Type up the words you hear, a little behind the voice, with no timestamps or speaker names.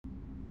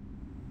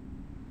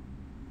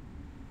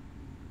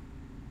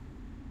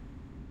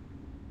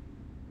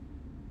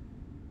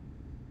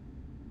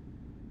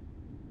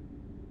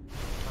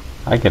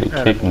I get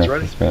a kick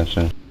next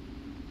expansion.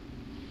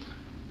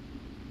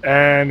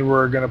 And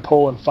we're gonna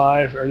pull in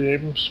 5. Are you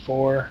Abrams?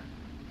 4,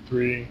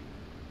 3,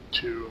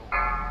 2,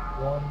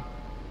 1.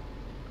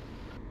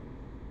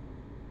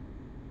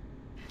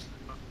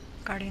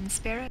 Guardian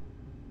Spirit.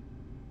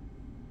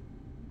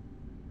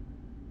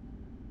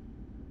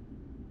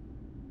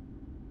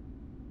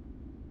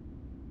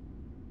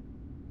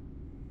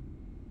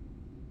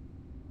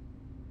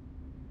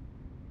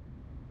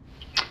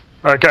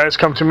 Alright guys,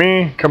 come to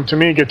me,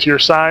 get to your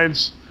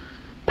sides.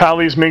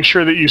 Pallies, make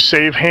sure that you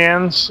save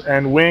hands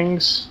and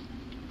wings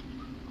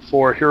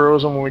for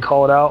heroism when we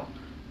call it out.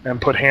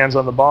 And put hands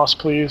on the boss,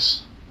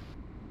 please.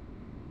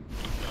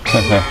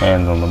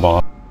 Hands on the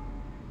boss.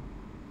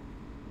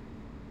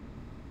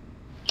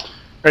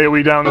 Hey,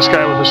 we down this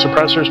guy with the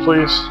suppressors,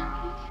 please.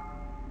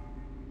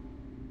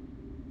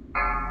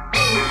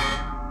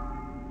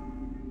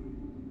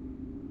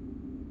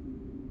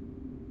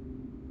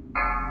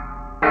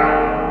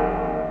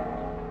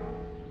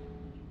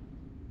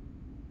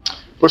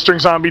 Blistering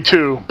Zombie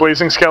 2,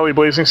 Blazing Skelly,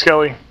 Blazing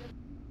Skelly.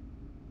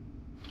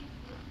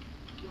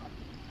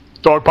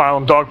 Dogpile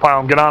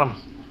him, get on him.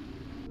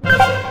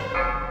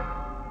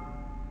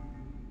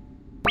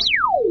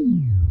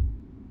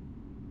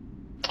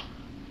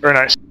 Very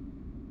nice.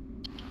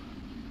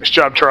 Nice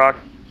job, Turok.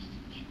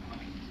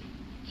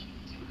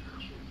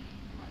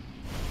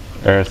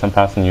 Eris, I'm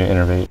passing you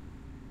Innervate.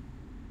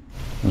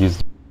 Use.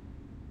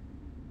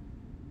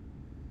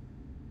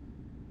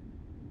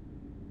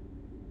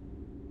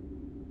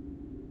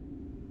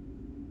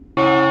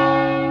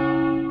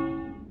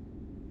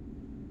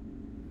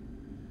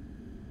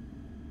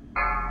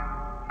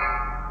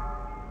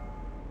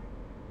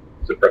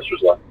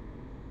 Suppressors left.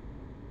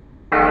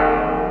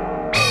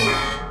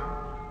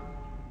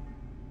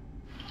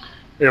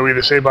 Yeah, we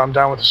just A-bomb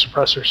down with the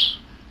suppressors.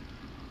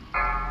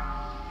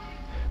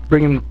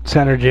 Bring him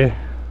center, Jay.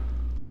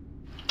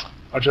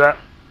 Roger that.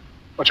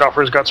 Watch out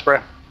for his gut spray.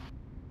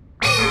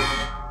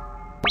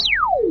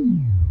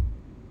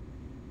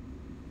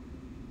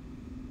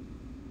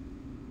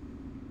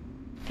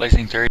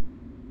 Blazing 3.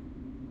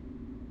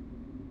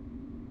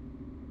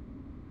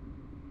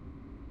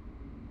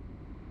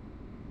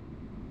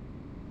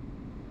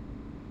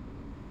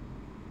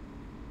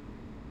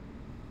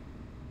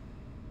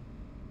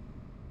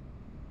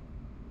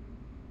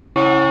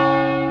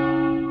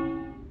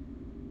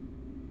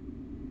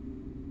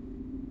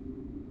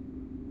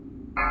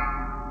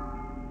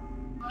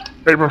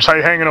 Abrams, how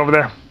you hanging over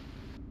there?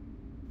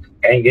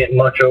 Ain't getting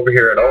much over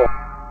here at all.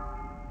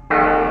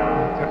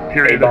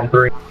 Here you A-bomb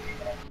 3.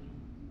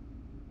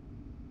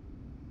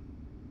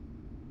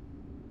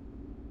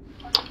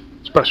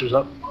 Suppressors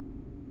up.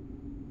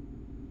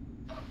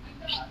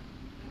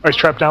 Ice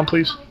trap down,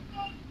 please.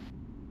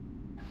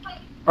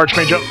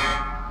 Archmage up.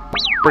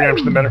 Bring him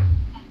to the middle.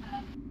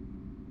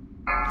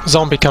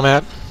 Zombie come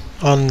out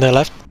on the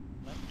left.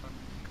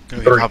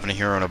 Gonna be popping a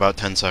hero in about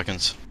 10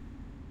 seconds.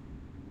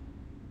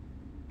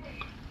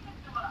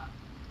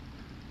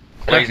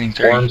 Blazing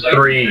 3. Forms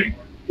 3.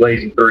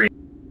 Blazing 3.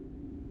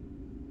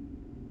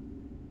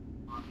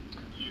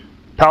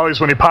 Pallies,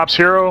 when he pops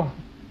hero,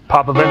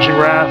 pop Avenging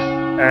Wrath,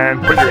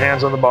 and put your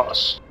hands on the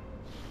boss.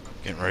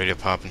 Getting ready to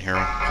pop in hero.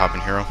 Pop in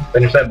hero.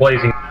 Finish that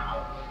blazing.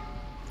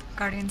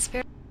 Guardian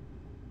Spirit.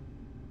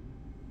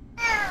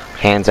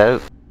 Hands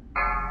out.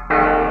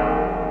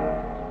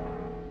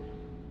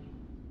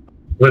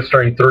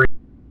 Blistering 3.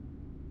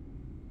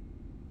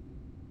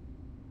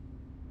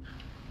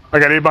 I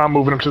got A-bomb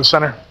moving him to the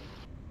center.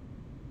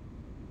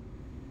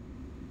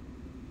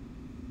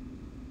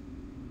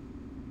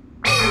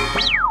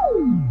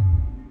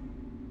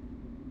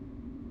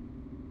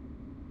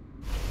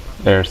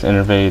 There's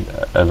Innervate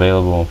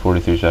available in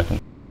 43 seconds.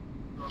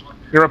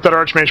 You're up that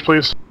Archmage,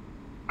 please.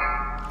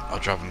 I'll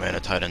drop a mana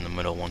tide in the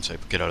middle once I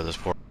get out of this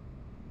port.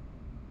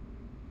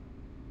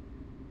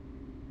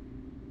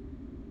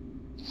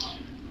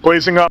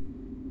 Blazing up.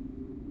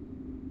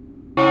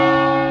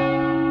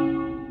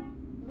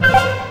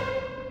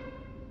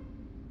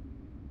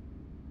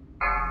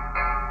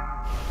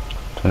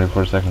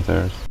 $24 seconds,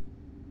 Eris.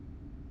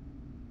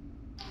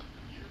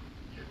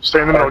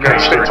 Stay in the middle,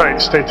 guys. Stay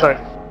tight. Stay tight.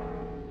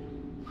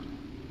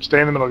 Stay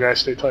in the middle, guys.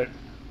 Stay tight.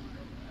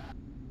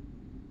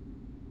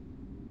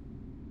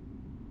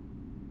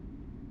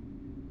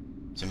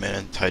 There's a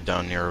mana tied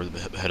down near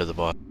the head of the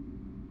boss.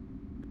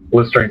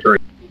 Blistering 3.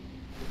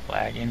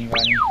 Flag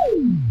anybody?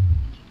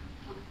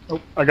 Oh,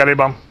 I got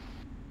A-bomb.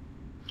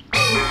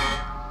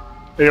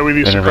 Yeah, we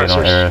use Innervate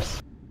on suppressors.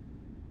 Eris.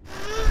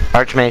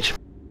 Archmage.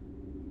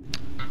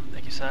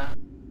 Thank you, sir.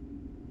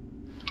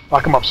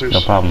 Lock him up, Zeus.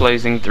 No problem.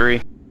 Blazing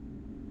 3.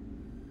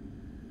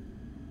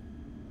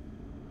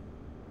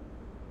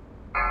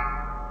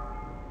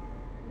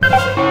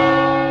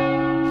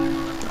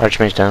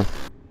 Archmage down.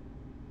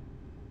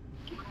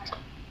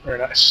 Very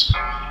nice.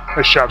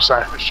 Nice job, Si.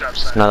 Nice job,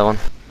 Si. Another one.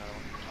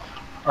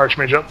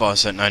 Archmage up.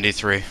 Boss at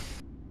 93.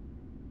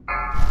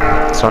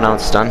 So now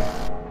it's done.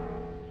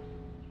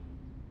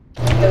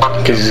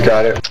 Cause he's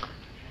got it.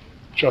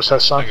 Just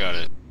has sun. I got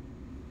it.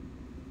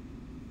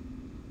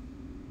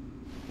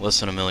 Less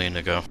than a million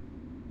to go.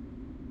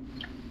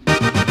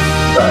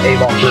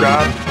 A-ball.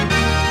 Shot.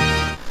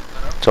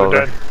 It's We're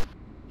over. dead.